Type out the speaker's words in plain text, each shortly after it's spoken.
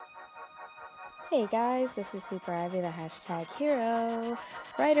Hey guys, this is Super Ivy, the hashtag hero,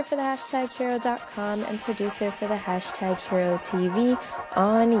 writer for the hashtag hero.com and producer for the hashtag hero TV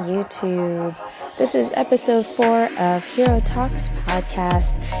on YouTube. This is episode 4 of Hero Talks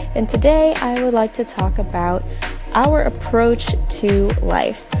podcast, and today I would like to talk about our approach to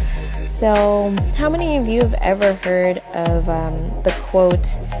life. So, how many of you have ever heard of the quote,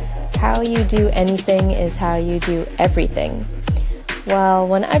 "How you do anything is how you do everything"? Well,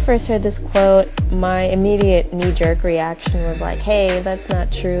 when I first heard this quote, my immediate knee-jerk reaction was like, hey, that's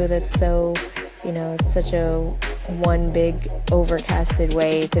not true. That's so, it's such a one big overcasted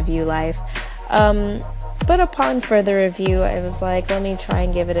way to view life. But upon further review, I was like, let me try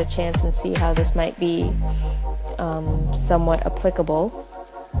and give it a chance and see how this might be somewhat applicable.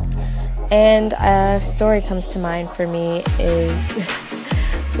 And a story comes to mind for me is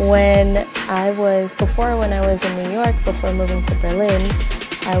when I was in New York, before moving to Berlin,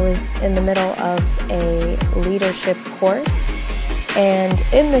 I was in the middle of a leadership course. And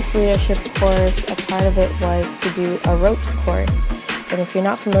in this leadership course, a part of it was to do a ropes course. And if you're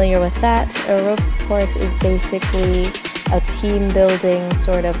not familiar with that, a ropes course is basically a team building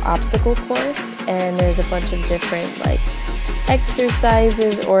sort of obstacle course. And there's a bunch of different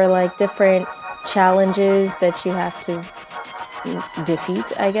exercises or different challenges that you have to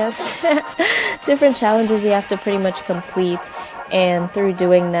defeat, I guess. Different challenges you have to pretty much complete, and through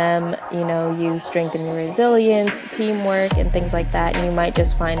doing them, you strengthen your resilience, teamwork, and things like that, and you might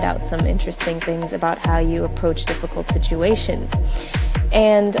just find out some interesting things about how you approach difficult situations.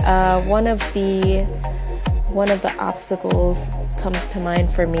 And one of the obstacles comes to mind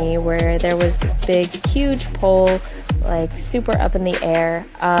for me, where there was this big, huge pole, super up in the air,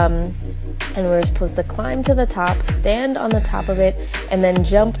 and we were supposed to climb to the top, stand on the top of it, and then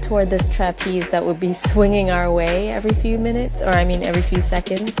jump toward this trapeze that would be swinging our way every few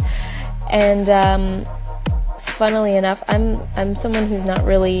seconds. And funnily enough, I'm someone who's not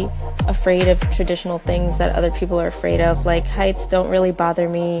really afraid of traditional things that other people are afraid of. Like heights don't really bother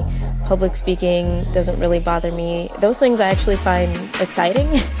me, public speaking doesn't really bother me. Those things I actually find exciting.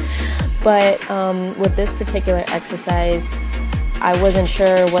 But with this particular exercise, I wasn't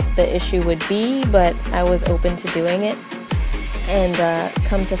sure what the issue would be, but I was open to doing it. And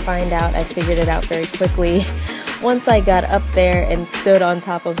come to find out, I figured it out very quickly. Once I got up there and stood on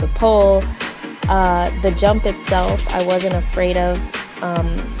top of the pole, the jump itself I wasn't afraid of,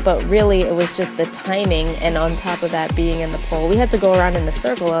 but really it was just the timing, and on top of that, being in the pole. We had to go around in the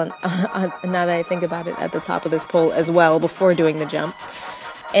circle, now that I think about it, at the top of this pole as well before doing the jump.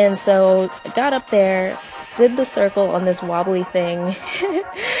 And so I got up there, did the circle on this wobbly thing,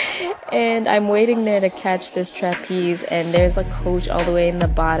 and I'm waiting there to catch this trapeze, and there's a coach all the way in the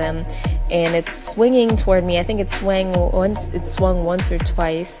bottom, and it's swinging toward me. I think it swung once or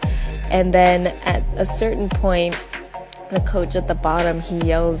twice, and then at a certain point, the coach at the bottom, he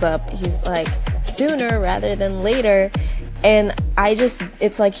yells up, he's like, "Sooner rather than later." And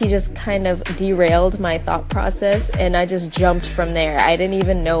it's like he just kind of derailed my thought process, and I just jumped from there. I didn't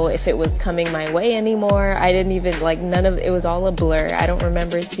even know if it was coming my way anymore. I didn't even, it was all a blur. I don't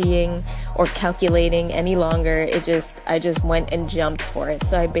remember seeing or calculating any longer. I just went and jumped for it.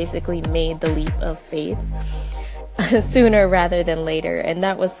 So I basically made the leap of faith sooner rather than later. And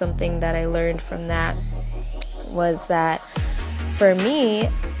that was something that I learned from that, was that for me,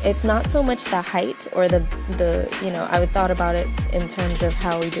 it's not so much the height or I thought about it in terms of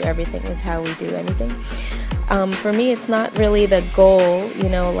how we do everything is how we do anything. For me, it's not really the goal,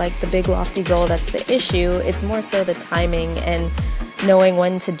 the big lofty goal that's the issue. It's more so the timing and knowing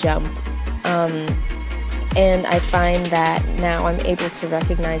when to jump. And I find that now I'm able to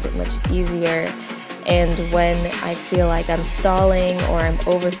recognize it much easier. And when I feel like I'm stalling or I'm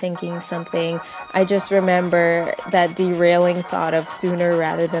overthinking something, I just remember that derailing thought of sooner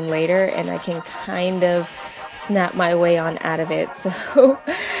rather than later, and I can kind of snap my way on out of it. So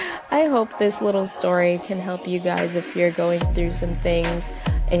I hope this little story can help you guys if you're going through some things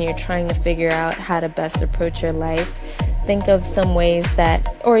and you're trying to figure out how to best approach your life. Think of some ways that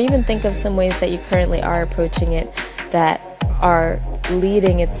you currently are approaching it that are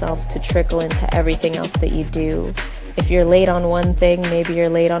leading itself to trickle into everything else that you do. If you're late on one thing, maybe you're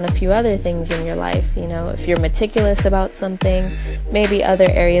late on a few other things in your life. If you're meticulous about something, maybe other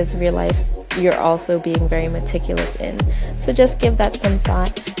areas of your life you're also being very meticulous in. So just give that some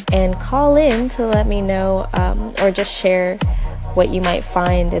thought and call in to let me know, or just share what you might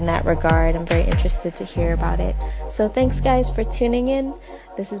find in that regard. I'm very interested to hear about it. So thanks guys for tuning in.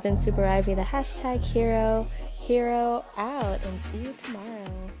 This has been Super Ivy, the hashtag hero out, and see you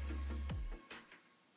tomorrow.